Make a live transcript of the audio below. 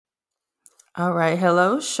All right.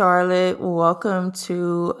 Hello, Charlotte. Welcome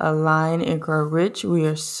to Align and Grow Rich. We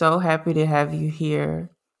are so happy to have you here.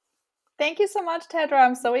 Thank you so much, Tedra.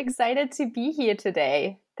 I'm so excited to be here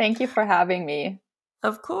today. Thank you for having me.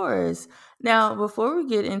 Of course. Now, before we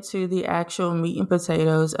get into the actual meat and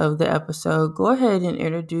potatoes of the episode, go ahead and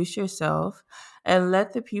introduce yourself and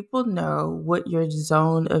let the people know what your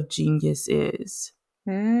zone of genius is.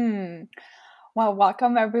 Hmm. Well,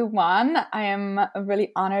 welcome everyone. I am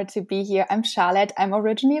really honored to be here. I'm Charlotte. I'm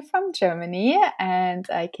originally from Germany and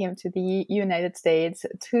I came to the United States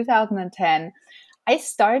 2010. I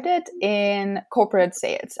started in corporate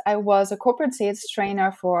sales. I was a corporate sales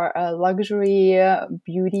trainer for a luxury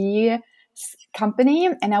beauty company,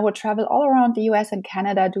 and I would travel all around the US and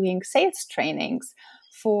Canada doing sales trainings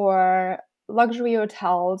for luxury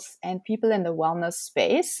hotels and people in the wellness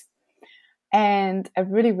space. And I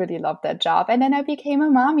really, really loved that job. And then I became a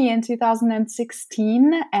mommy in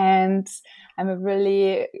 2016, and I'm a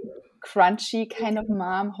really crunchy kind of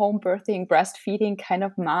mom, home birthing, breastfeeding kind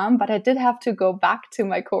of mom. But I did have to go back to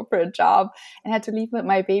my corporate job and had to leave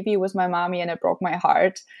my baby with my mommy, and it broke my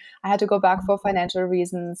heart. I had to go back for financial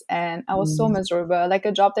reasons, and I was so Mm-hmm. miserable. Like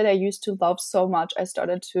a job that I used to love so much, I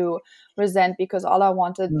started to resent because all I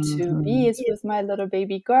wanted to be is with my little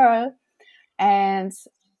baby girl. And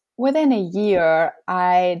within a year,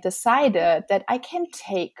 I decided that I can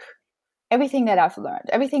take everything that I've learned,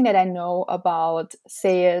 everything that I know about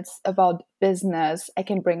sales, about business, I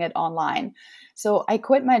can bring it online. So I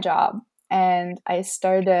quit my job and I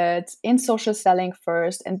started in social selling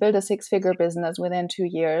first and built a six-figure business within 2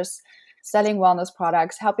 years, selling wellness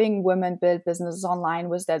products, helping women build businesses online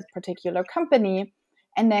with that particular company.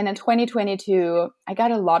 And then in 2022, I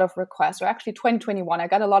got a lot of requests, or actually 2021, I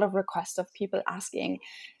got a lot of requests of people asking,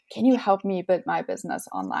 can you help me build my business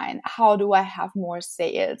online? How do I have more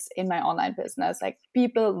sales in my online business? Like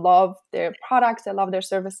people love their products, they love their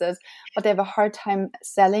services, but they have a hard time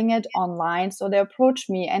selling it online. So they approached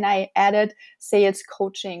me and I added sales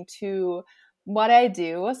coaching to what I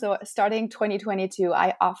do. So starting 2022,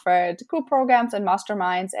 I offered group programs and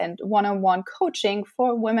masterminds and one-on-one coaching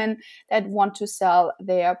for women that want to sell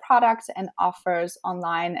their products and offers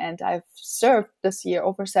online. And I've served this year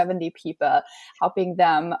over 70 people, helping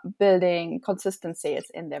them building consistent sales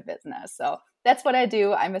in their business. So that's what I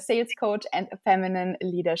do. I'm a sales coach and a feminine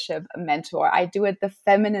leadership mentor. I do it the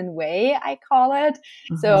feminine way, I call it.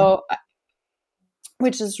 Mm-hmm. So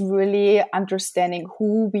which is really understanding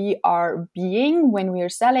who we are being when we are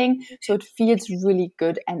selling. So it feels really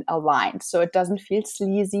good and aligned. So it doesn't feel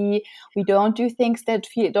sleazy. We don't do things that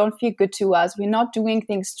don't feel good to us. We're not doing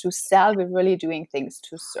things to sell. We're really doing things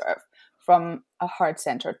to serve from a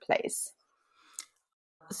heart-centered place.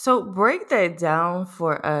 So break that down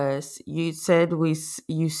for us. You said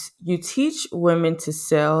you teach women to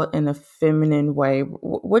sell in a feminine way.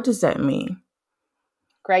 What does that mean?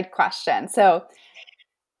 Great question. So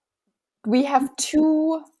we have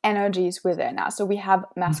two energies within us. So we have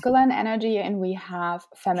masculine energy and we have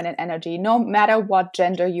feminine energy, no matter what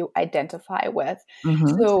gender you identify with.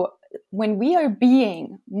 Mm-hmm. So when we are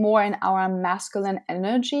being more in our masculine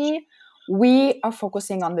energy, we are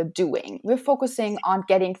focusing on the doing. We're focusing on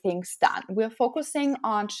getting things done. We're focusing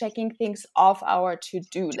on checking things off our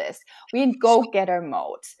to-do list. We're in go-getter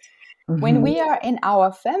mode. When Mm-hmm. we are in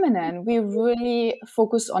our feminine, we really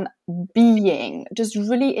focus on being, just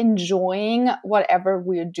really enjoying whatever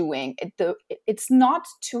we're doing. It's not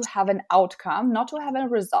to have an outcome, not to have a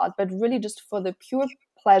result, but really just for the pure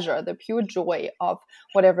pleasure, the pure joy of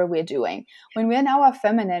whatever we're doing. When we're in our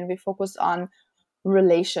feminine, we focus on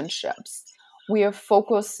relationships. We are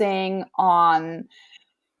focusing on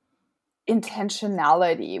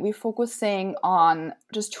intentionality. We're focusing on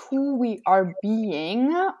just who we are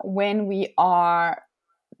being when we are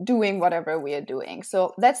doing whatever we are doing.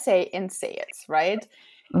 So let's say in sales, right?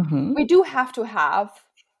 Mm-hmm. We do have to have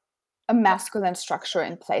a masculine structure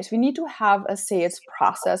in place. We need to have a sales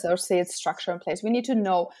process or sales structure in place. We need to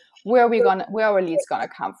know where our leads gonna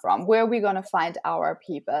come from, where we're gonna find our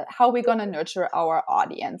people, how we're gonna nurture our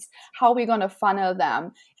audience, how we're gonna funnel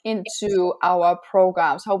them into our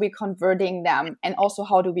programs, how we're converting them, and also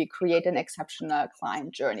how do we create an exceptional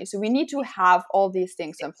client journey. So we need to have all these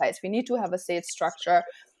things in place. We need to have a sales structure,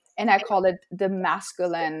 and I call it the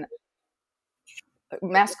masculine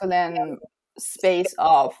space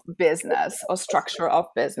of business or structure of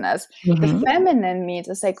business. The Mm-hmm. feminine means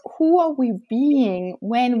it's like, who are we being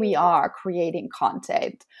when we are creating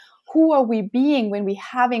content? Who are we being when we're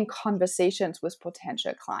having conversations with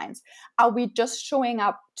potential clients? Are we just showing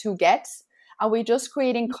up to get? Are we just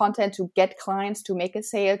creating content to get clients, to make a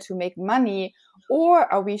sale, to make money?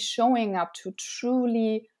 Or are we showing up to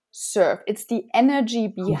truly serve. It's the energy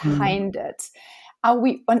Mhm. behind it. Are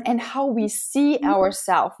we and how we see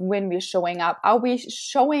ourselves when we're showing up? Are we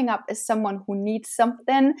showing up as someone who needs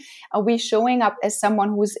something? Are we showing up as someone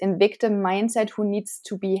who's in victim mindset, who needs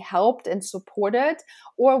to be helped and supported?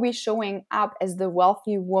 Or are we showing up as the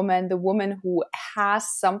wealthy woman, the woman who has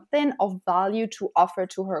something of value to offer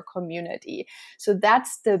to her community? So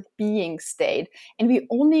that's the being state. And we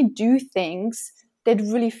only do things that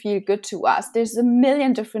really feel good to us. There's a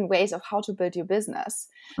million different ways of how to build your business.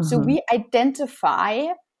 So Mhm. we identify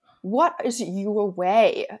what is your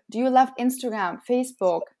way. Do you love Instagram,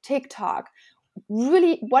 Facebook, TikTok?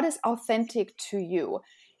 Really, what is authentic to you?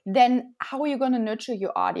 Then how are you going to nurture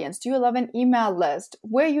your audience? Do you love an email list?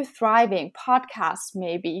 Where are you thriving? Podcasts,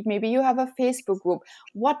 maybe you have a Facebook group.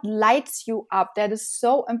 What lights you up? That is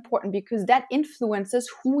so important because that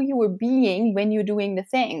influences who you are being when you're doing the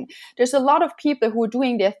thing. There's a lot of people who are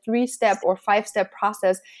doing their 3-step or 5-step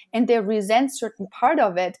process and they resent certain part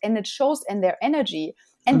of it and it shows in their energy.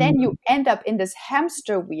 And then Mhm. you end up in this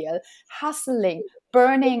hamster wheel, hustling,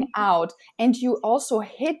 burning out, and you also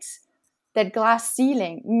hit that glass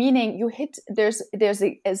ceiling, meaning you hit there's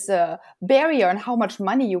a barrier on how much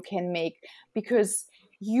money you can make because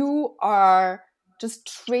you are just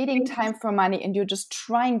trading time for money and you're just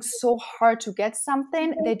trying so hard to get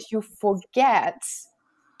something that you forget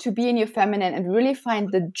to be in your feminine and really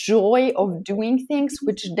find the joy of doing things,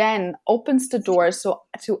 which then opens the door so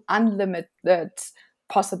to unlimited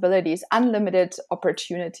possibilities, unlimited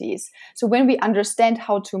opportunities. So when we understand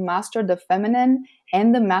how to master the feminine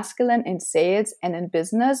and the masculine in sales and in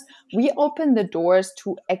business, we open the doors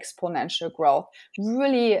to exponential growth,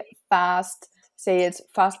 really fast sales,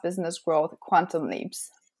 fast business growth, quantum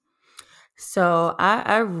leaps. So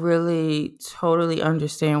I really totally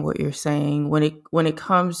understand what you're saying when it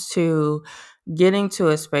comes to getting to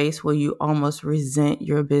a space where you almost resent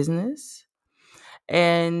your business.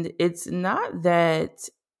 And it's not that,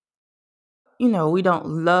 we don't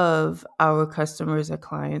love our customers or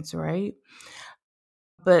clients, right?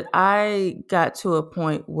 But I got to a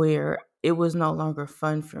point where it was no longer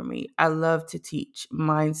fun for me. I love to teach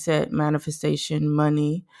mindset, manifestation,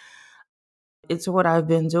 money. It's what I've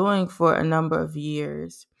been doing for a number of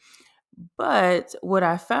years. But what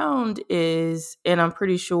I found is, and I'm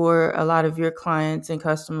pretty sure a lot of your clients and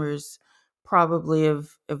customers probably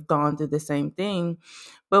have gone through the same thing.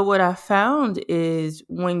 But what I found is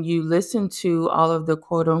when you listen to all of the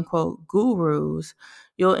quote unquote gurus,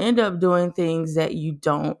 you'll end up doing things that you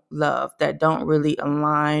don't love, that don't really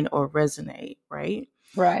align or resonate, right?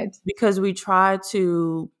 Right. Because we're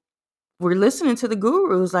listening to the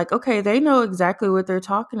gurus like, okay, they know exactly what they're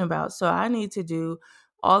talking about. So I need to do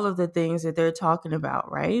all of the things that they're talking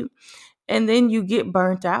about, right? And then you get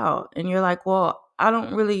burnt out and you're like, well, I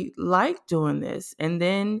don't really like doing this. And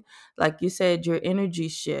then, like you said, your energy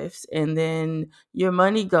shifts and then your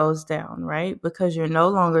money goes down, right? Because you're no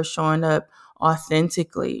longer showing up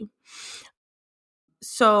authentically.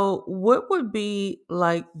 So, what would be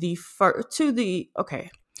like the first to the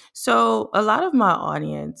okay? So, a lot of my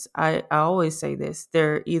audience, I always say this,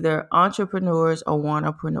 they're either entrepreneurs or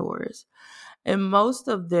wantrepreneurs. And most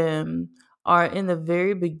of them are in the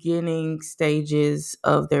very beginning stages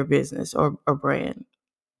of their business or brand.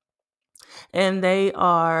 And they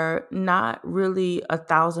are not really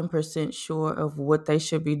 1,000% sure of what they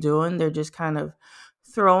should be doing. They're just kind of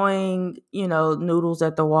throwing, noodles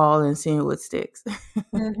at the wall and seeing what sticks.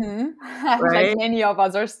 Like Right? many of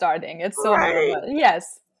us are starting. It's so Right. normal.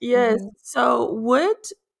 Yes. Yes. Mhm. So,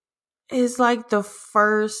 what is like the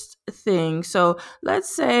first thing? So,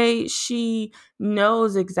 let's say she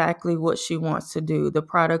knows exactly what she wants to do, the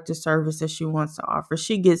product or service that she wants to offer.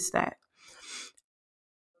 She gets that.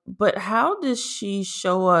 But how does she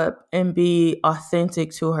show up and be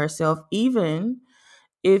authentic to herself, even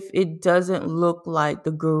if it doesn't look like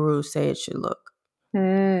the guru say it should look?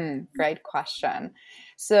 Great question.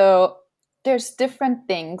 So there's different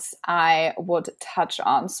things I would touch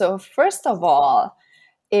on. So first of all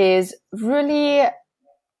is really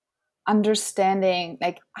understanding,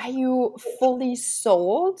 like, are you fully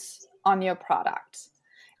sold on your product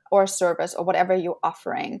or service or whatever you're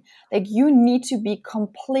offering? Like, you need to be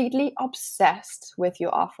completely obsessed with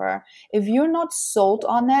your offer. If you're not sold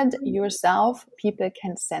on it yourself, people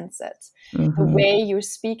can sense it. The Mm-hmm. way you're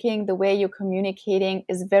speaking, the way you're communicating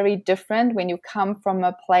is very different when you come from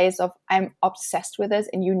a place of, I'm obsessed with this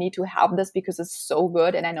and you need to have this because it's so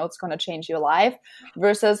good and I know it's going to change your life,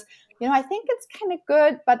 versus, I think it's kind of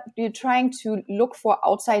good, but you're trying to look for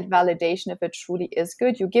outside validation if it truly is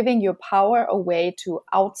good. You're giving your power away to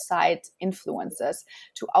outside influences,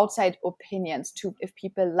 to outside opinions, to if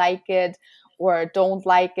people like it or don't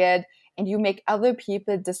like it, and you make other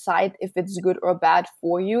people decide if it's good or bad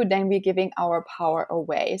for you, then we're giving our power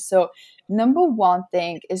away. So number one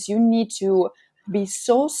thing is you need to be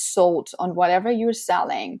so sold on whatever you're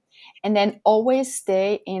selling, and then always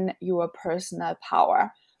stay in your personal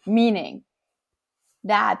power, meaning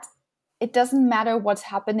that it doesn't matter what's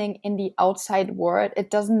happening in the outside world.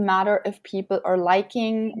 It doesn't matter if people are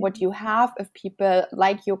liking what you have, if people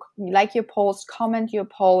like your post, comment your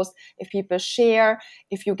post, if people share,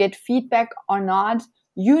 if you get feedback or not.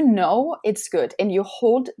 You know it's good, and you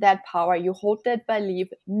hold that power, you hold that belief,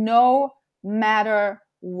 no matter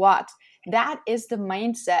what. That is the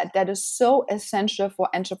mindset that is so essential for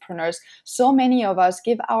entrepreneurs. So many of us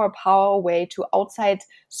give our power away to outside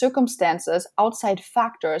circumstances, outside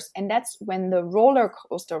factors. And that's when the roller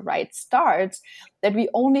coaster ride starts, that we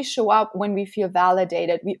only show up when we feel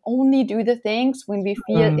validated. We only do the things when we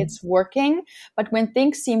feel it's working. But when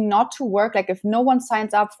things seem not to work, like if no one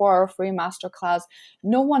signs up for our free masterclass,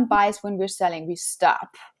 no one buys when we're selling, we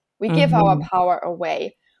stop. We give our power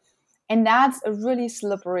away. And that's a really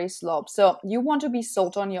slippery slope. So you want to be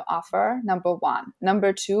sold on your offer, number one.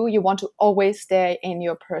 Number two, you want to always stay in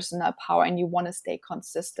your personal power, and you want to stay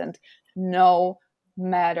consistent no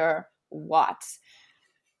matter what.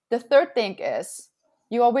 The third thing is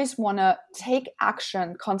you always want to take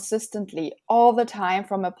action consistently all the time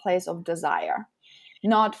from a place of desire,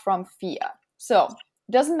 not from fear. So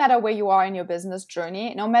it doesn't matter where you are in your business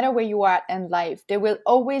journey, no matter where you are in life, there will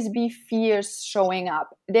always be fears showing up.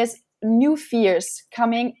 There's new fears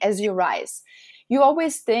coming as you rise. You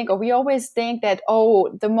always think, or we always think that, oh,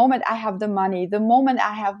 the moment I have the money, the moment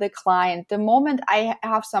I have the client, the moment I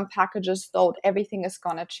have some packages sold, everything is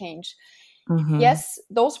going to change. Yes,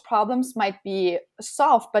 those problems might be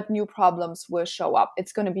solved, but new problems will show up.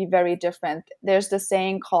 It's going to be very different. There's the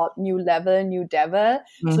saying called new level, new devil.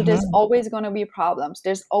 So there's always going to be problems.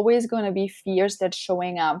 There's always going to be fears that's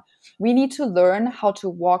showing up. We need to learn how to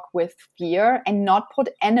walk with fear and not put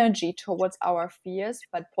energy towards our fears,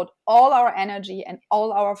 but put all our energy and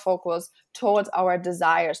all our focus towards our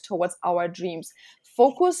desires, towards our dreams.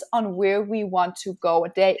 Focus on where we want to go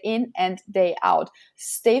day in and day out.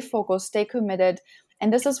 Stay focused, stay committed.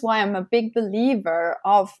 And this is why I'm a big believer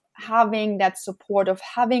of having that support, of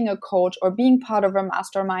having a coach or being part of a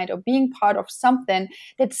mastermind or being part of something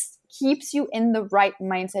that keeps you in the right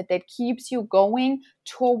mindset, that keeps you going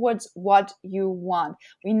towards what you want.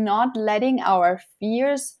 We're not letting our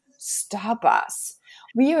fears stop us.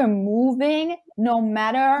 We are moving no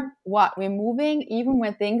matter what. We're moving even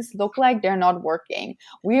when things look like they're not working.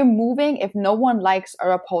 We're moving if no one likes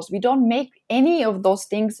our post. We don't make any of those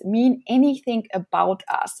things mean anything about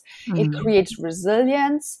us. It creates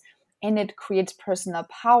resilience, and it creates personal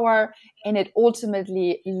power, and it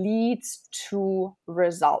ultimately leads to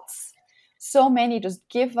results. So many just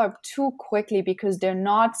give up too quickly because they're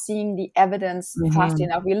not seeing the evidence fast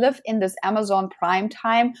enough. We live in this Amazon Prime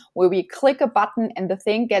time where we click a button and the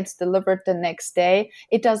thing gets delivered the next day.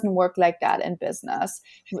 It doesn't work like that in business.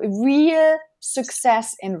 Real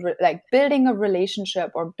success in like building a relationship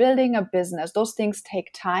or building a business, those things take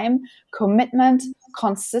time, commitment,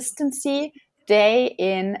 consistency, day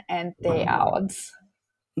in and day out.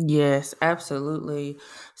 Yes, absolutely.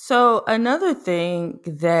 So, another thing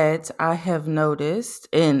that I have noticed,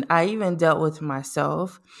 and I even dealt with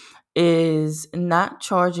myself, is not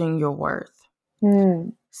charging your worth.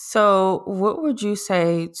 So, what would you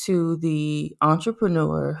say to the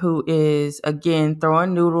entrepreneur who is, again,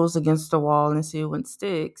 throwing noodles against the wall and see what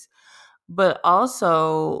sticks, but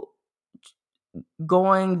also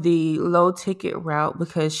going the low ticket route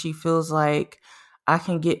because she feels like I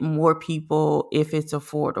can get more people if it's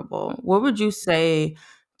affordable? What would you say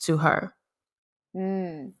to her?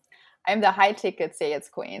 Mm. I'm the high ticket sales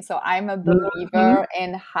queen. So I'm a Mhm. believer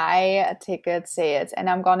in high ticket sales. And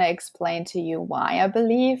I'm going to explain to you why I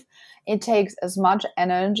believe it takes as much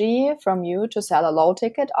energy from you to sell a low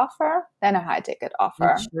ticket offer than a high ticket It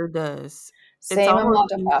offer. sure does. It's Same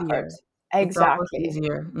almost amount of effort. easier. It's almost Exactly.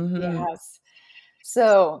 easier. Yes.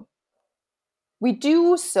 So we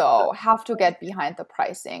do so have to get behind the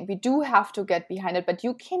pricing. We do have to get behind it, but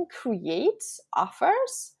you can create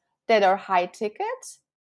offers that are high ticket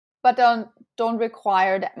but don't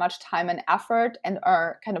require that much time and effort and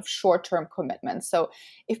are kind of short-term commitments. So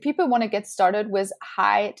if people want to get started with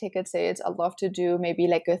high ticket sales, I'd love to do maybe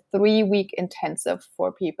like a 3-week intensive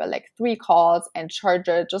for people, like 3 calls and charge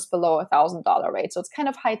it just below $1,000 rate. So it's kind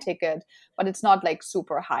of high ticket, but it's not like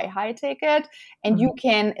super high ticket. And you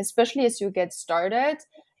can, especially as you get started,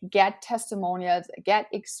 get testimonials, get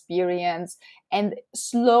experience, and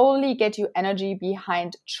slowly get your energy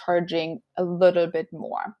behind charging a little bit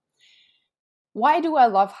more. why do I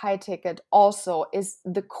love high ticket also is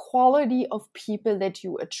the quality of people that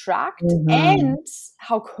you attract Mm-hmm. and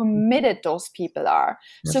how committed those people are.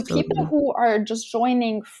 So people Absolutely. who are just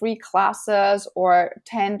joining free classes or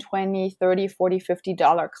 10, 20, 30, 40,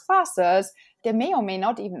 $50 classes, they may or may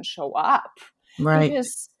not even show up Right.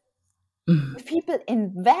 because if people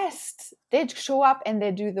invest, they show up and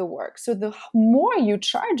they do the work. So the more you're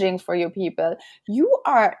charging for your people, you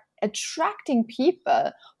are attracting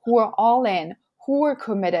people who are all in, who are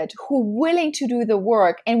committed, who are willing to do the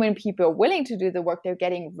work. And when people are willing to do the work, they're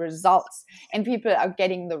getting results. And people are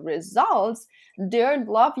getting the results, they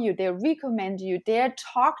love you, they recommend you, they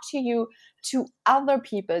talk to you to other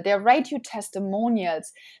people, they write you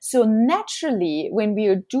testimonials. So naturally, when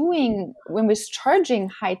we're charging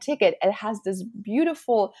high ticket, it has this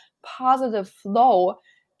beautiful positive flow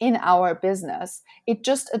in our business. It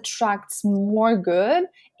just attracts more good,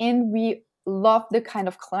 and we love the kind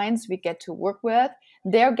of clients we get to work with.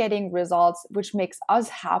 They're getting results, which makes us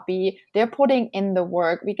happy. They're putting in the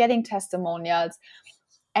work. We're getting testimonials,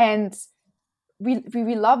 and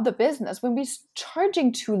we love the business. When we're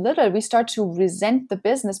charging too little, we start to resent the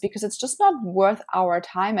business because it's just not worth our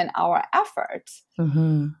time and our effort.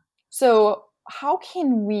 Mm-hmm. So how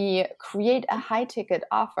can we create a high ticket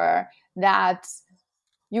offer that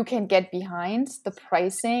you can get behind? The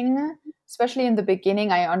pricing, especially in the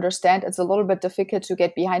beginning, I understand it's a little bit difficult to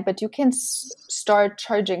get behind, but you can start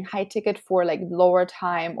charging high ticket for like lower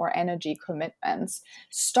time or energy commitments.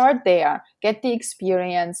 Start there, get the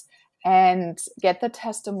experience and get the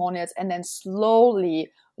testimonials, and then slowly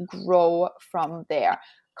grow from there.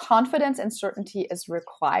 Confidence and certainty is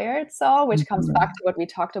required, so which comes back Mm-hmm. to what we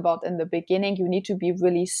talked about in the beginning. You need to be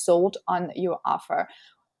really sold on your offer.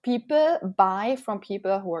 People buy from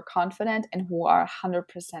people who are confident and who are 100%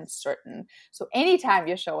 certain. So anytime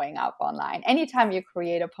you're showing up online, anytime you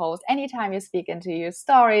create a post, anytime you speak into your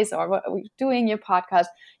stories or doing your podcast,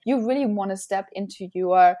 you really want to step into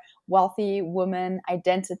your wealthy woman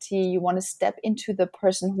identity. You want to step into the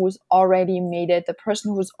person who's already made it, the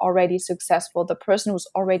person who's already successful, the person who's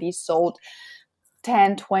already sold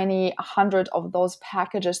 10, 20, 100 of those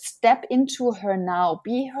packages. Step into her now,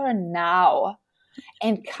 be her now,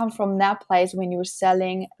 and come from that place when you're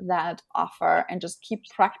selling that offer, and just keep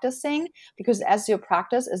practicing, because as you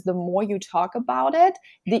practice, is the more you talk about it,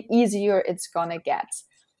 the easier it's gonna get.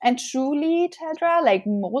 And truly, Tedra, like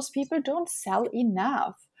most people don't sell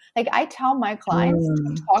enough. Like I tell my clients to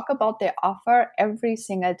Mm. talk about their offer every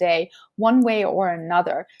single day, one way or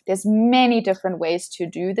another. There's many different ways to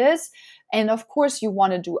do this. And of course, you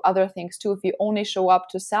want to do other things too. If you only show up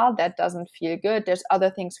to sell, that doesn't feel good. There's other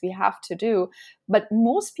things we have to do. But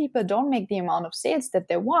most people don't make the amount of sales that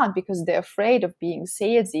they want because they're afraid of being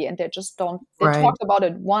salesy, and they just don't, they Right. talk about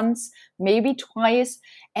it once, maybe twice,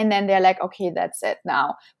 and then they're like, okay, that's it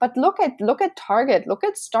now. But look at Target, look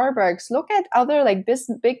at Starbucks, look at other like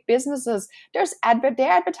big businesses. They're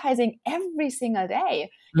advertising every single day.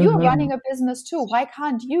 You're Mm-hmm. running a business too. Why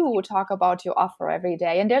can't you talk about your offer every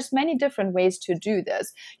day? And there's many different ways to do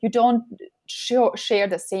this. You don't share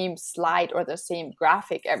the same slide or the same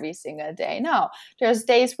graphic every single day. No, there's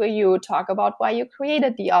days where you talk about why you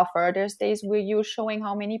created the offer. There's days where you're showing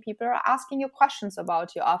how many people are asking you questions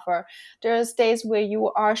about your offer. There's days where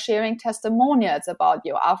you are sharing testimonials about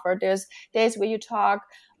your offer. There's days where you talk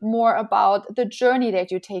more about the journey that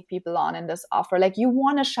you take people on in this offer. Like you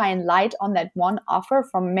want to shine light on that one offer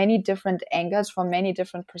from many different angles, from many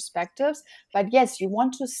different perspectives. But yes, you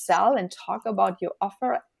want to sell and talk about your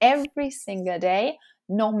offer every single day,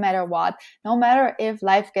 no matter what, no matter if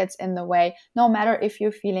life gets in the way, no matter if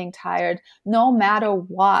you're feeling tired, no matter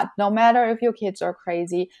what, no matter if your kids are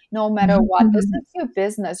crazy, no matter what. This is your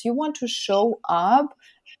business. You want to show up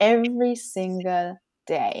every single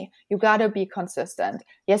day. You got to be consistent.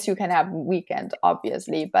 Yes, you can have weekend,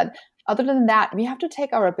 obviously, but other than that, we have to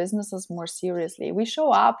take our businesses more seriously. We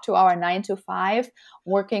show up to our 9 to 5,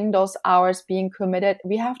 working those hours, being committed.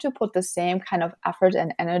 We have to put the same kind of effort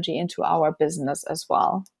and energy into our business as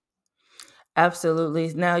well.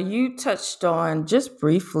 Absolutely. Now, you touched on just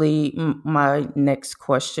briefly my next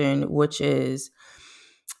question, which is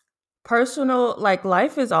personal. Like,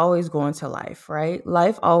 life is always going to life, right?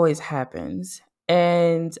 Life always happens.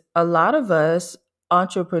 And a lot of us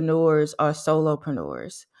entrepreneurs are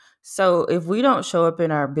solopreneurs. So, if we don't show up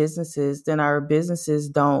in our businesses, then our businesses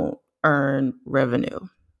don't earn revenue,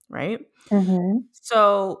 right? Mm-hmm.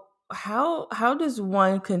 So how does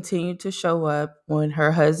one continue to show up when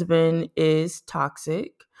her husband is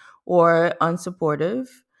toxic or unsupportive,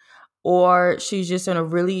 or she's just in a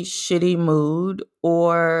really shitty mood,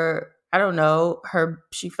 or I don't know,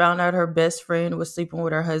 she found out her best friend was sleeping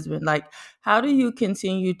with her husband. Like, how do you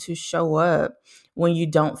continue to show up when you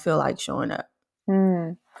don't feel like showing up?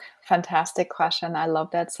 Hmm. Fantastic question. I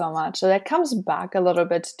love that so much. So that comes back a little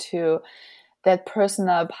bit to that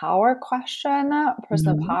personal power question,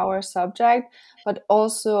 personal Mhm. power subject, but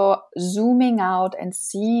also zooming out and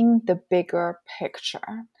seeing the bigger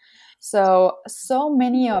picture. So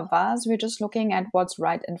many of us, we're just looking at what's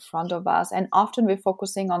right in front of us. And often we're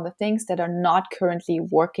focusing on the things that are not currently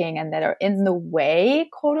working and that are in the way,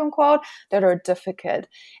 quote unquote, that are difficult.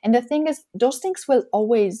 And the thing is, those things will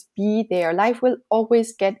always be there. Life will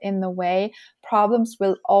always get in the way. Problems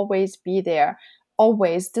will always be there.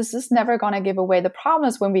 Always. This is never going to give away. The problem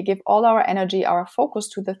is when we give all our energy, our focus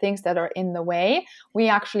to the things that are in the way, we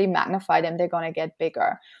actually magnify them. They're going to get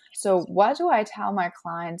bigger. So what do I tell my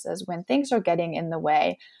clients is when things are getting in the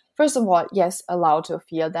way, first of all, yes, allow to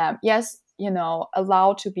feel them. Yes,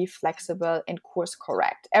 allow to be flexible and course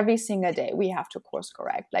correct. Every single day we have to course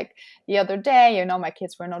correct. Like the other day, my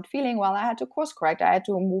kids were not feeling well. I had to course correct. I had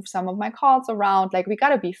to move some of my calls around. Like we got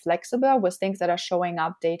to be flexible with things that are showing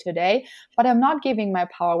up day to day, but I'm not giving my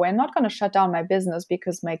power away. I'm not going to shut down my business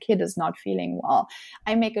because my kid is not feeling well.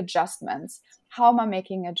 I make adjustments. How am I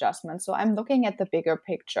making adjustments? So I'm looking at the bigger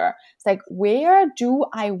picture. It's like, where do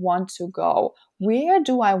I want to go? Where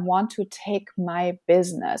do I want to take my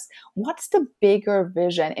business? What's the bigger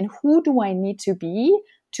vision? And who do I need to be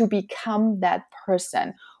to become that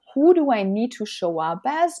person? Who do I need to show up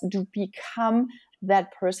as to become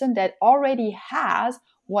that person that already has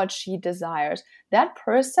what she desires? That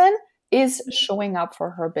person is showing up for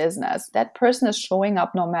her business. That person is showing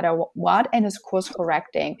up no matter what and is course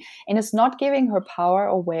correcting and is not giving her power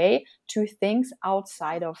away to things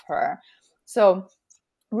outside of her. So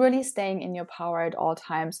really staying in your power at all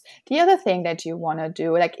times. The other thing that you want to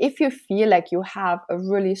do, like if you feel like you have a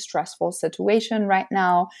really stressful situation right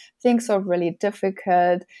now, things are really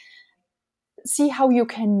difficult, see how you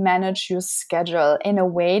can manage your schedule in a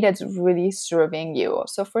way that's really serving you.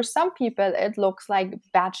 So for some people, it looks like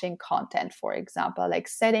batching content, for example, like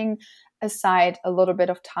setting aside a little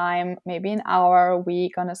bit of time, maybe an hour a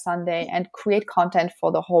week on a Sunday, and create content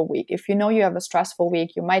for the whole week. If you know you have a stressful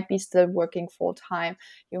week, you might be still working full time,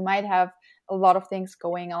 you might have a lot of things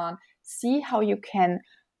going on. See how you can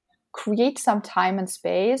create some time and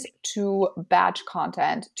space to batch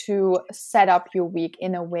content, to set up your week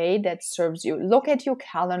in a way that serves you. Look at your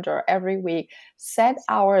calendar every week, set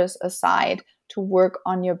hours aside to work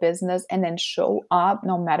on your business, and then show up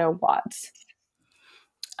no matter what.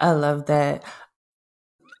 I love that.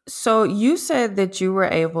 So you said that you were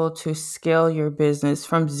able to scale your business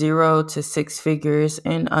from 0 to 6 figures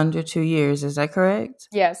in under 2 years. Is that correct?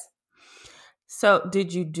 Yes. So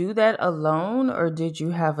did you do that alone or did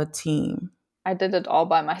you have a team? I did it all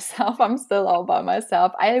by myself. I'm still all by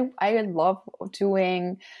myself. I love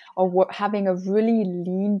doing or having a really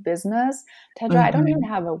lean business. Tedra, I don't even Mhm.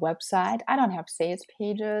 have a website. I don't have sales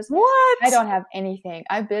pages. I What? don't have anything.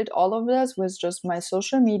 I built all of this with just my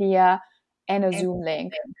social media and a Zoom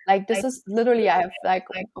link. Like this is literally, I have like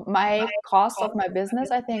my cost of my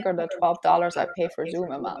business, I think, are the $12 I pay for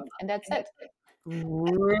Zoom a month. And that's it.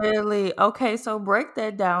 Really? Okay, so break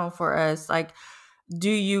that down for us. Like, do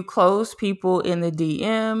you close people in the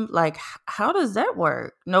DM? Like, how does that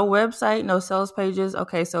work? No website, no sales pages.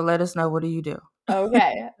 Okay, so let us know. What do you do?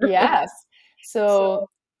 Okay. Yes. So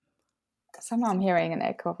somehow I'm hearing an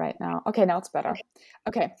echo right now. Okay, now it's better.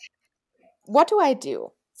 Okay. What do I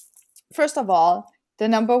do? First of all, the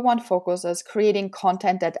number one focus is creating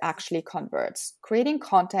content that actually converts. Creating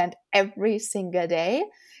content every single day.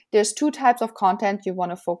 There's two types of content you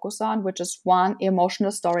want to focus on, which is one,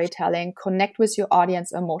 emotional storytelling, connect with your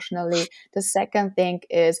audience emotionally. The second thing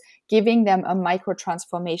is giving them a micro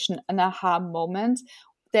transformation, an aha moment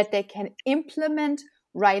that they can implement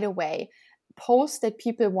right away. Posts that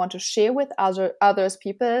people want to share with others,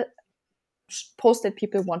 people posts that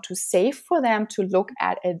people want to save for them to look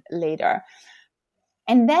at it later.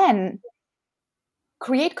 And then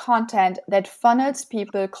create content that funnels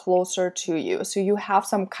people closer to you. So you have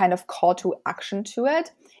some kind of call to action to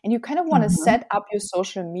it. And you kind of want to Mhm. set up your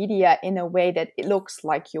social media in a way that it looks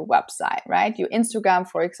like your website, right? Your Instagram,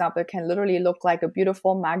 for example, can literally look like a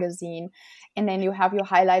beautiful magazine. And then you have your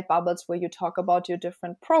highlight bubbles where you talk about your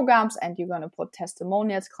different programs and you're going to put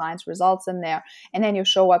testimonials, clients' results in there. And then you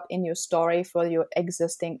show up in your story for your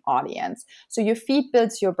existing audience. So your feed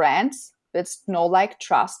builds your brands. It's know, like,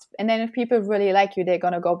 trust. And then if people really like you, they're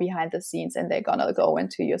going to go behind the scenes and they're going to go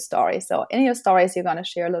into your story. So in your stories, you're going to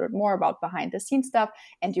share a little bit more about behind the scenes stuff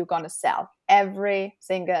and you're going to sell every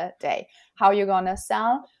single day. How you're going to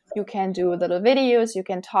sell? You can do little videos, you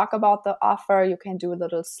can talk about the offer, you can do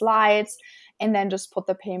little slides, and then just put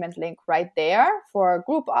the payment link right there for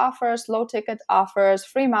group offers, low ticket offers,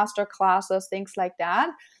 free master classes, things like that.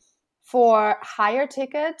 For higher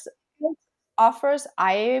ticket offers,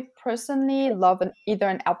 I personally love either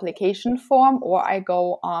an application form or I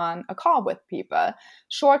go on a call with people.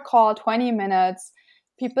 Short call, 20 minutes.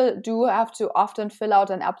 People do have to often fill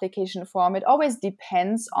out an application form. It always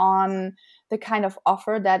depends on the kind of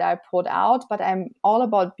offer that I put out, but I'm all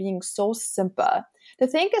about being so simple. The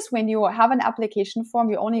thing is, when you have an application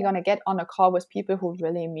form, you're only going to get on a call with people who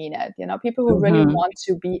really mean it. People who really Mm-hmm. want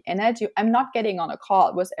to be in it. I'm not getting on a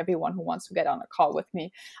call with everyone who wants to get on a call with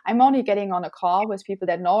me. I'm only getting on a call with people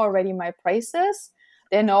that know already my prices.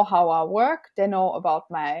 They know how I work. They know about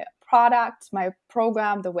my product, my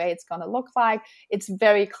program, the way it's going to look like. It's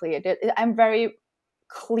very clear. I'm very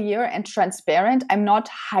clear and transparent. I'm not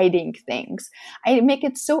hiding things. I make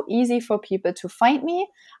it so easy for people to find me.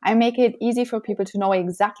 I make it easy for people to know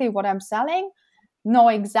exactly what I'm selling, know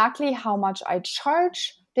exactly how much I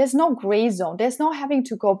charge. There's no gray zone. There's no having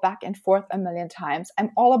to go back and forth a million times.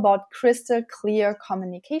 I'm all about crystal clear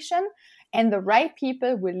communication, and the right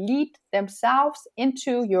people will lead themselves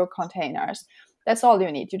into your containers. That's all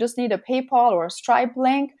you need. You just need a PayPal or a Stripe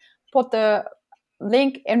link. Put the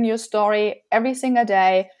link in your story every single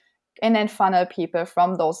day, and then funnel people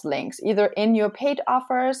from those links, either in your paid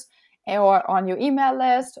offers or on your email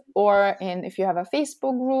list, or if you have a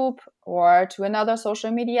Facebook group or to another social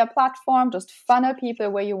media platform. Just funnel people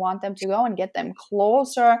where you want them to go and get them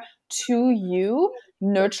closer to you.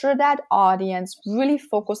 Nurture that audience, really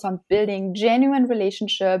focus on building genuine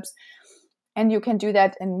relationships. And you can do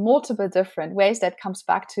that in multiple different ways. That comes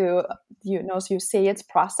back to, you say it's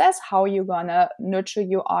process. How are you going to nurture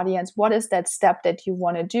your audience? What is that step that you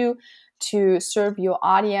want to do to serve your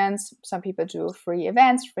audience? Some people do free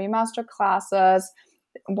events, free master classes,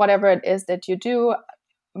 whatever it is that you do.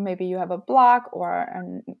 Maybe you have a blog or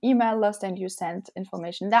an email list and you send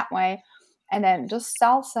information that way. And then just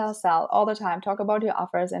sell all the time. Talk about your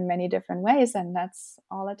offers in many different ways. And that's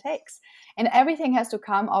all it takes. And everything has to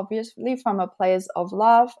come, obviously, from a place of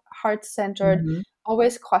love, heart-centered, Mm-hmm.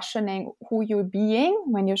 always questioning who you're being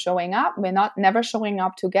when you're showing up. We're never showing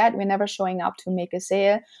up to get. We're never showing up to make a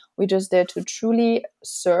sale. We're just there to truly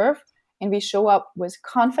serve. And we show up with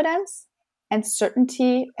confidence and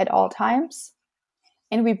certainty at all times.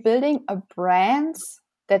 And we're building a brand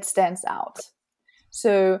that stands out.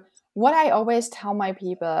 So what I always tell my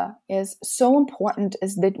people is so important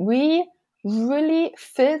is that we really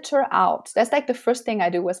filter out. That's like the first thing I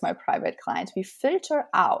do with my private clients. We filter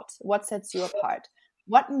out what sets you apart,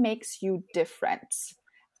 what makes you different.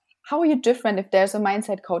 How are you different? If there's a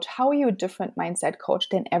mindset coach, how are you a different mindset coach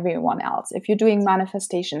than everyone else? If you're doing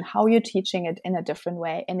manifestation, how are you teaching it in a different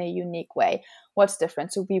way, in a unique way? What's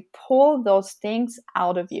different? So we pull those things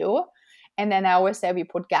out of you. And then I always say we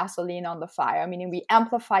put gasoline on the fire, meaning we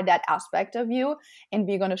amplify that aspect of you, and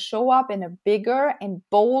we're going to show up in a bigger and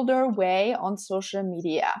bolder way on social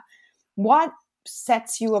media. What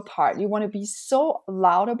sets you apart? You want to be so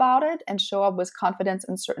loud about it and show up with confidence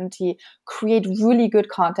and certainty, create really good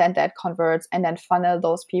content that converts, and then funnel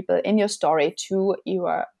those people in your story to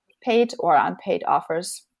your paid or unpaid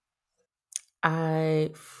offers.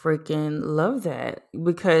 I freaking love that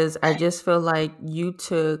because I just feel like you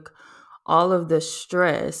took all of the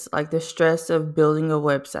stress, like the stress of building a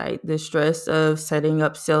website, the stress of setting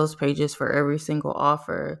up sales pages for every single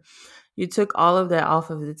offer. You took all of that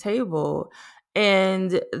off of the table,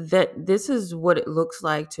 and that this is what it looks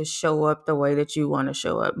like to show up the way that you want to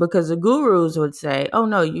show up, because the gurus would say, oh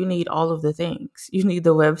no, you need all of the things. You need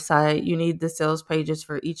the website, you need the sales pages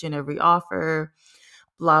for each and every offer,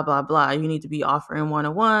 blah blah blah. You need to be offering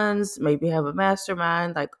one-on-ones, maybe have a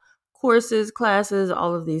mastermind, like courses, classes,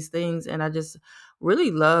 all of these things. And I just really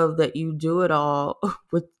love that you do it all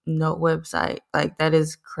with no website. Like, that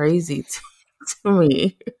is crazy to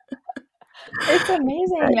me. It's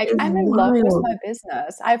amazing. That Like, is I'm in love with wild. my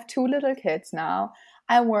business. I have two little kids now.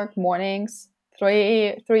 I work mornings, 4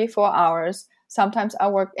 hours. Sometimes I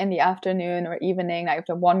work in the afternoon or evening. I have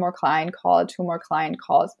one more client call, two more client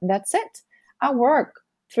calls. And that's it. I work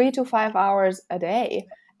 3 to 5 hours a day.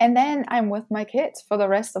 And then I'm with my kids for the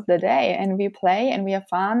rest of the day. And we play and we have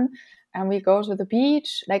fun and we go to the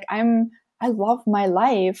beach. I love my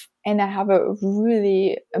life, and I have a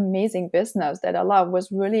really amazing business that I love with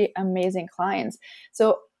really amazing clients.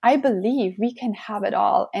 So I believe we can have it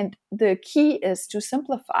all. And the key is to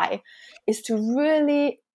simplify, is to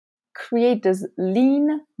really create this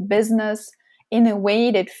lean business in a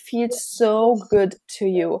way that feels so good to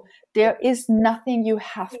you. There is nothing you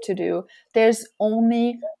have to do. There's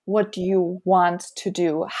only what you want to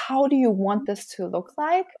do. How do you want this to look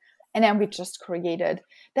like? And then we just create it.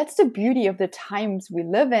 That's the beauty of the times we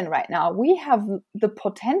live in right now. We have the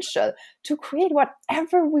potential to create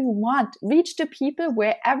whatever we want, reach the people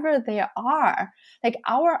wherever they are. Like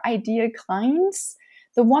our ideal clients,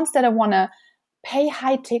 the ones that I want to pay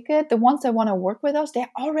high ticket, the ones that want to work with us,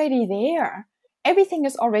 they're already there. Everything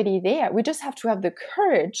is already there. We just have to have the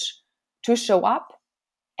courage to show up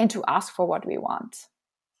and to ask for what we want.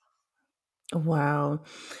 Wow.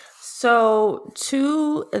 So,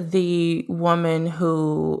 to the woman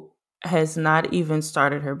who has not even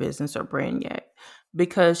started her business or brand yet,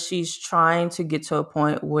 because she's trying to get to a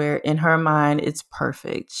point where in her mind it's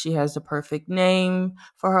perfect. She has the perfect name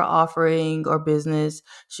for her offering or business.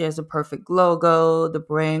 She has the perfect logo, the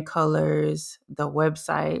brand colors, the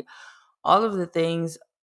website, all of the things.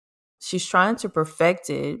 She's trying to perfect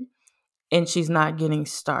it and she's not getting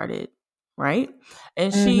started, right?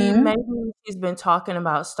 And Mm-hmm. she's been talking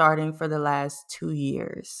about starting for the last 2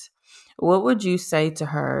 years. What would you say to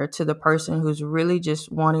her, to the person who's really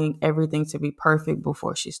just wanting everything to be perfect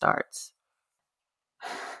before she starts?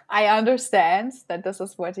 I understand that this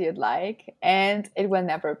is what you'd like, and it will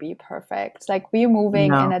never be perfect. Like, we're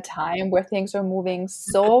moving in No. a time where things are moving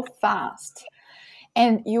so fast.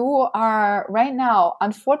 And you are right now,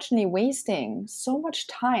 unfortunately, wasting so much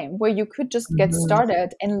time where you could just get Mhm.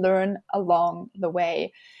 started and learn along the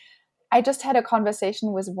way. I just had a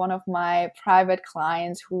conversation with one of my private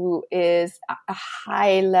clients who is a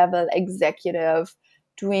high level executive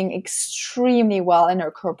doing extremely well in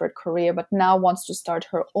her corporate career, but now wants to start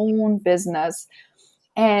her own business.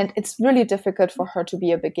 And it's really difficult for her to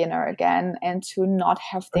be a beginner again and to not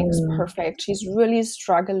have things Mm. perfect. She's really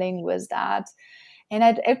struggling with that. And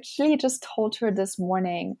I'd actually just told her this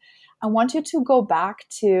morning, I want you to go back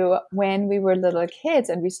to when we were little kids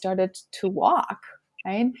and we started to walk,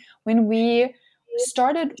 right? When we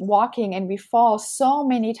started walking and we fall so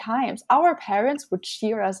many times, our parents would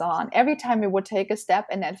cheer us on. Every time we would take a step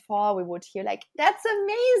and then fall, we would hear like, that's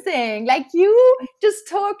amazing. Like, you just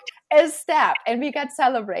took a step, and we got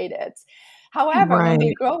celebrated. However, when we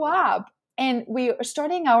Right. grow up and we are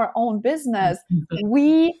starting our own business,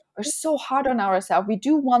 we are so hard on ourselves. We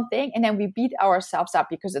do one thing and then we beat ourselves up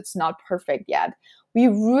because it's not perfect yet. We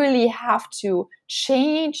really have to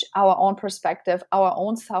change our own perspective, our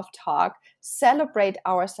own self talk, celebrate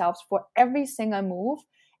ourselves for every single move,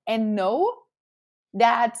 and know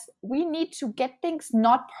that we need to get things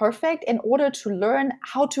not perfect in order to learn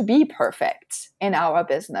how to be perfect in our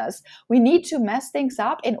business. We need to mess things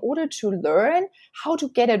up in order to learn how to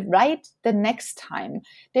get it right the next time.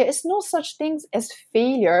 There is no such things as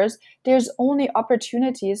failures. There's only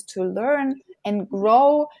opportunities to learn and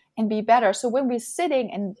grow and be better. So when we're sitting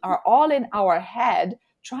and are all in our head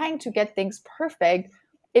trying to get things perfect,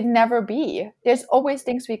 it never be. There's always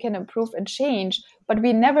things we can improve and change, but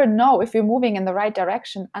we never know if we're moving in the right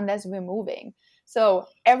direction unless we're moving. So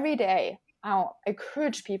every day, I'll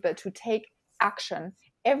encourage people to take action.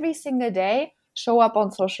 Every single day, show up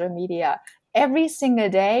on social media. Every single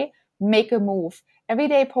day, make a move. Every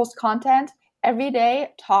day, post content. Every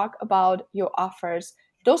day, talk about your offers.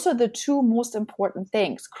 Those are the two most important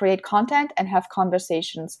things: create content and have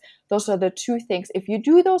conversations. Those are the two things. If you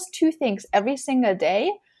do those two things every single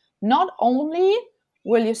day, not only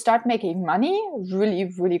will you start making money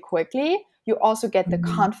really, really quickly, you also get the Mhm.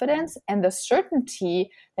 confidence and the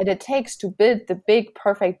certainty that it takes to build the big,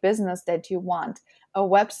 perfect business that you want. A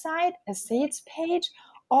website, a sales page,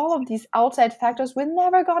 all of these outside factors, we're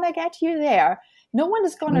never going to get you there. No one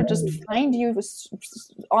is going to just Mhm. find you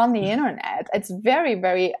on the internet. It's very,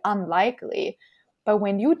 very unlikely. But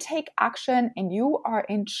when you take action and you are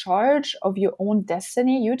in charge of your own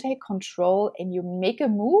destiny, you take control and you make a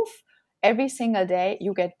move every single day,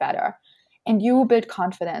 you get better and you build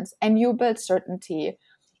confidence and you build certainty.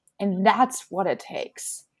 And that's what it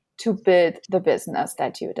takes to build the business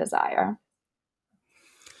that you desire.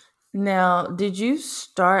 Now, did you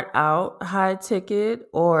start out high ticket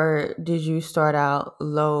or did you start out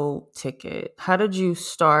low ticket? How did you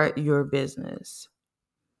start your business?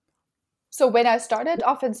 So when I started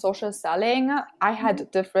off in social selling, I had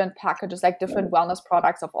different packages, like different wellness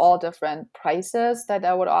products of all different prices that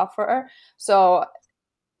I would offer. So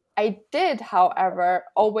I did, however,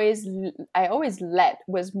 I always led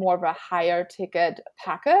with more of a higher ticket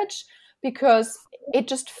package because it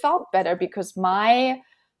just felt better because my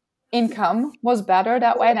income was better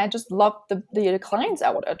that way. And I just loved the clients I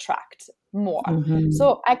would attract more. Mm-hmm.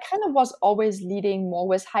 So I kind of was always leading more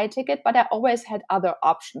with high ticket, but I always had other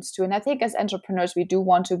options too. And I think as entrepreneurs, we do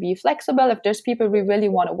want to be flexible. If there's people we really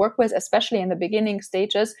want to work with, especially in the beginning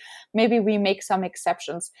stages, maybe we make some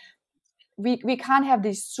exceptions. We can't have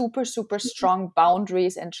these super super strong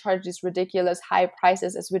boundaries and charge these ridiculous high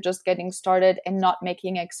prices as we're just getting started and not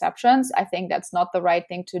making exceptions. I think that's not the right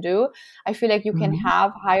thing to do. I feel like you can Mm-hmm.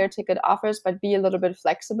 have higher ticket offers, but be a little bit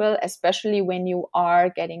flexible, especially when you are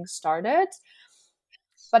getting started.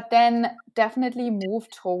 But then definitely move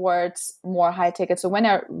towards more high ticket. So when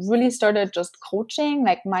I really started just coaching,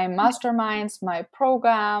 like my masterminds, my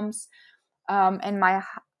programs, and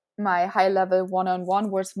my high level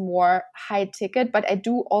one-on-one was more high ticket, but I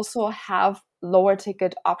do also have lower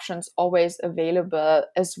ticket options always available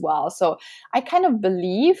as well. So I kind of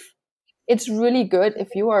believe it's really good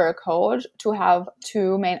if you are a coach to have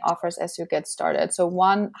two main offers as you get started. So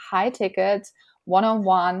one high ticket,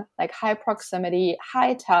 one-on-one, like high proximity,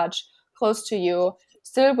 high touch, close to you,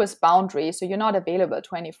 still with boundaries. So you're not available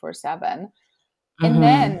 24/7. And Mm-hmm.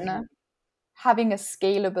 then having a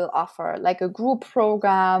scalable offer like a group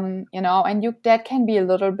program, and you that can be a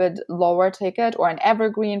little bit lower ticket, or an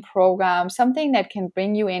evergreen program, something that can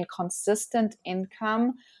bring you in consistent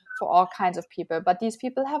income for all kinds of people. But these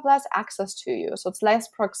people have less access to you, so it's less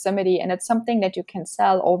proximity, and it's something that you can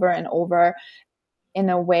sell over and over in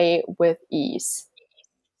a way with ease.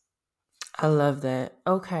 I love that.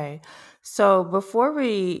 Okay. So before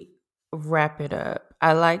we wrap it up,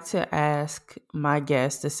 I like to ask my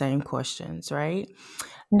guests the same questions, right?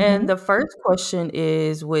 And Mm-hmm. the first question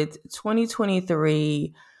is, with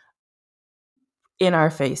 2023 in our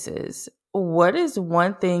faces, what is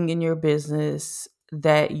one thing in your business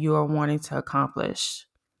that you are wanting to accomplish?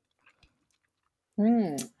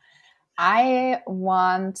 I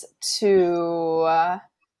want to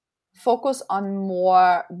focus on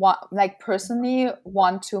more like personally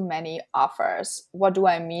one too many offers. What do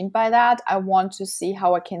I mean by that? I want to see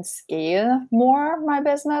how I can scale more my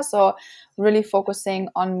business. So really focusing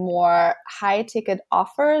on more high ticket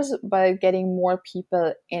offers, but getting more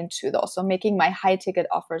people into those. So making my high ticket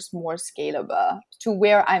offers more scalable to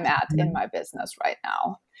where I'm at in Mhm. my business right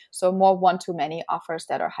now. So more one too many offers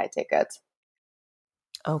that are high ticket.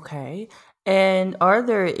 Okay. And are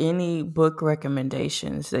there any book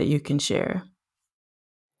recommendations that you can share?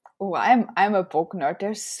 Oh, I'm a book nerd.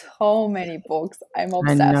 There's so many books I'm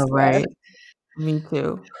I know, obsessed with. right? Me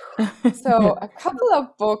too. So, a couple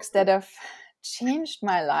of books that have changed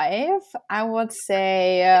my life, I would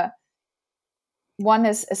say one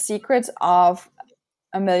is A Secret of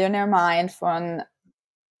a Millionaire Mind from,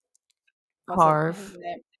 what's his Harv,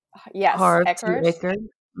 name? Yes, Harv to Eckert. Eckert.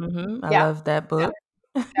 I Yeah, love that yeah, book.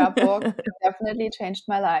 that book definitely changed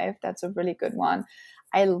my life. That's a really good one.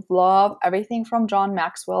 I love everything from John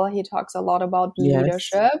Maxwell. He talks a lot about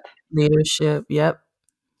Yes. leadership, Leadership. Yep.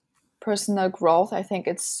 personal growth. I think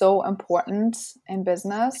it's so important in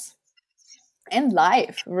business, in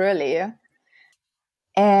life, really.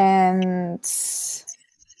 And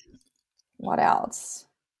what else?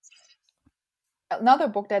 Another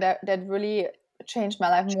book that really changed my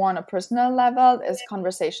life more on a personal level is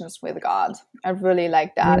Conversations with God. I really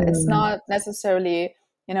like that. It's Mm, not necessarily,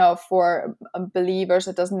 for believers.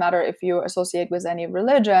 It doesn't matter if you associate with any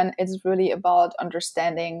religion. It's really about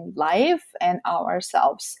understanding life and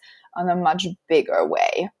ourselves on a much bigger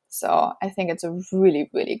way. So I think it's a really,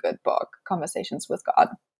 really good book, Conversations with God.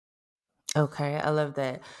 okay, I love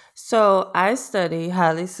that. So I study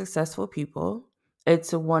highly successful people.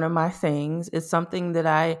 It's one of my things. It's something that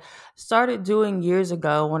I started doing years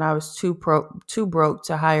ago when I was too broke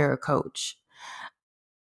to hire a coach.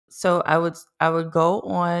 So I would go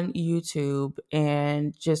on YouTube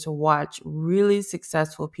and just watch really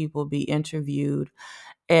successful people be interviewed.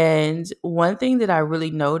 And one thing that I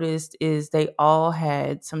really noticed is they all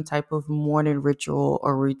had some type of morning ritual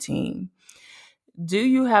or routine. Do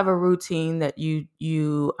you have a routine that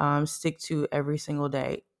you stick to every single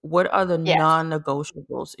day? What are the Yes,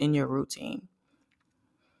 non-negotiables in your routine?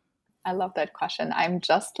 I love that question. I'm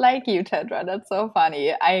just like you, Tedra. That's so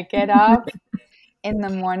funny. I get up in the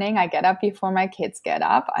morning. I get up before my kids get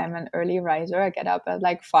up. I'm an early riser. I get up at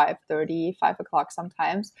like 5:30, 5 o'clock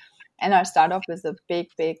sometimes. And I start off with a big,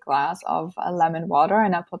 big glass of lemon water,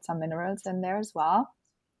 and I put some minerals in there as well.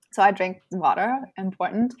 So I drink water,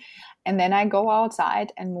 important. And then I go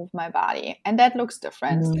outside and move my body. And that looks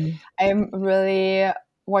different. Mm, I'm really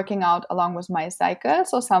working out along with my cycle.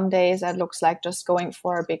 So some days that looks like just going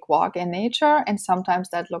for a big walk in nature. And sometimes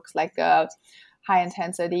that looks like a high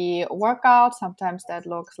intensity workout. Sometimes that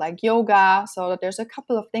looks like yoga. So there's a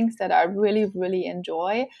couple of things that I really, really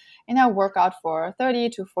enjoy. And I work out for 30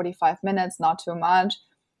 to 45 minutes, not too much.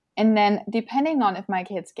 And then depending on if my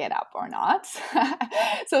kids get up or not.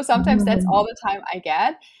 So sometimes that's all the time I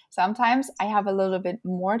get. Sometimes I have a little bit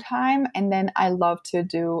more time, and then I love to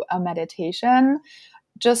do a meditation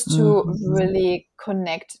just to Mhm. really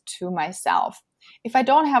connect to myself. If I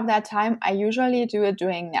don't have that time, I usually do it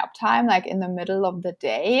during nap time, like in the middle of the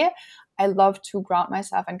day. I love to ground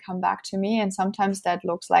myself and come back to me. And sometimes that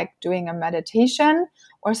looks like doing a meditation,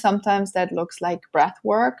 or sometimes that looks like breath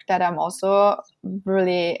work that I'm also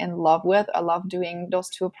really in love with. I love doing those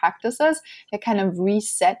two practices that kind of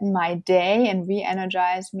reset my day and re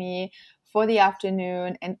energize me for the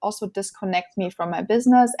afternoon, and also disconnect me from my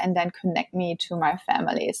business and then connect me to my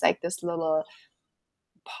family. It's like this little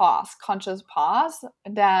pause, conscious pause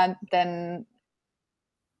that then,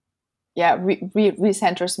 yeah,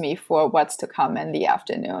 recenters me for what's to come in the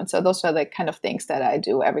afternoon. So those are the kind of things that I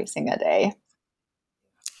do every single day.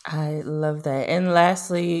 I love that. And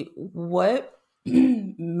lastly, what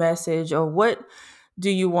message or what do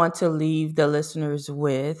you want to leave the listeners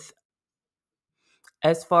with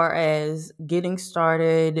as far as getting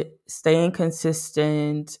started, staying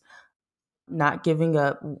consistent, not giving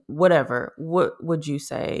up, whatever? What would you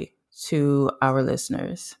say to our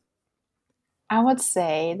listeners? I would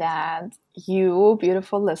say that you,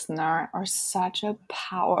 beautiful listener, are such a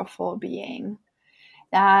powerful being,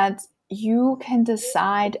 that you can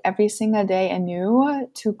decide every single day anew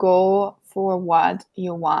to go for what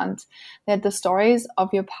you want, that the stories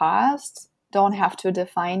of your past don't have to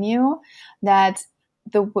define you, that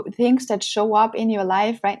the things that show up in your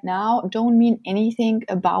life right now don't mean anything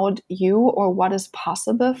about you or what is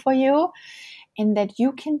possible for you, and that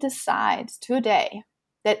you can decide today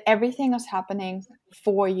that everything is happening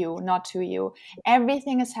for you, not to you.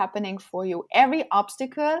 Everything is happening for you. Every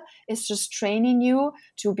obstacle is just training you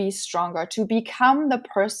to be stronger, to become the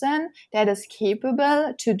person that is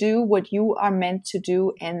capable to do what you are meant to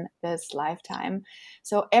do in this lifetime.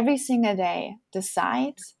 So every single day,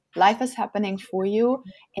 decide life is happening for you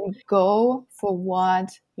and go for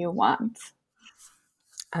what you want.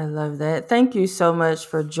 I love that. Thank you so much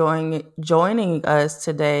for joining us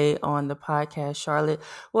today on the podcast, Charlotte.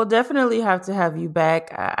 We'll definitely have to have you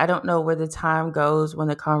back. I don't know where the time goes when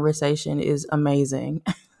the conversation is amazing.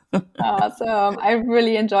 Awesome. I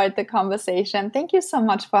really enjoyed the conversation. Thank you so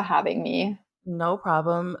much for having me. No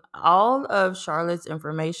problem. All of Charlotte's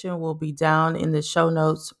information will be down in the show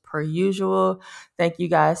notes per usual. Thank you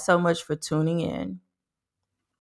guys so much for tuning in.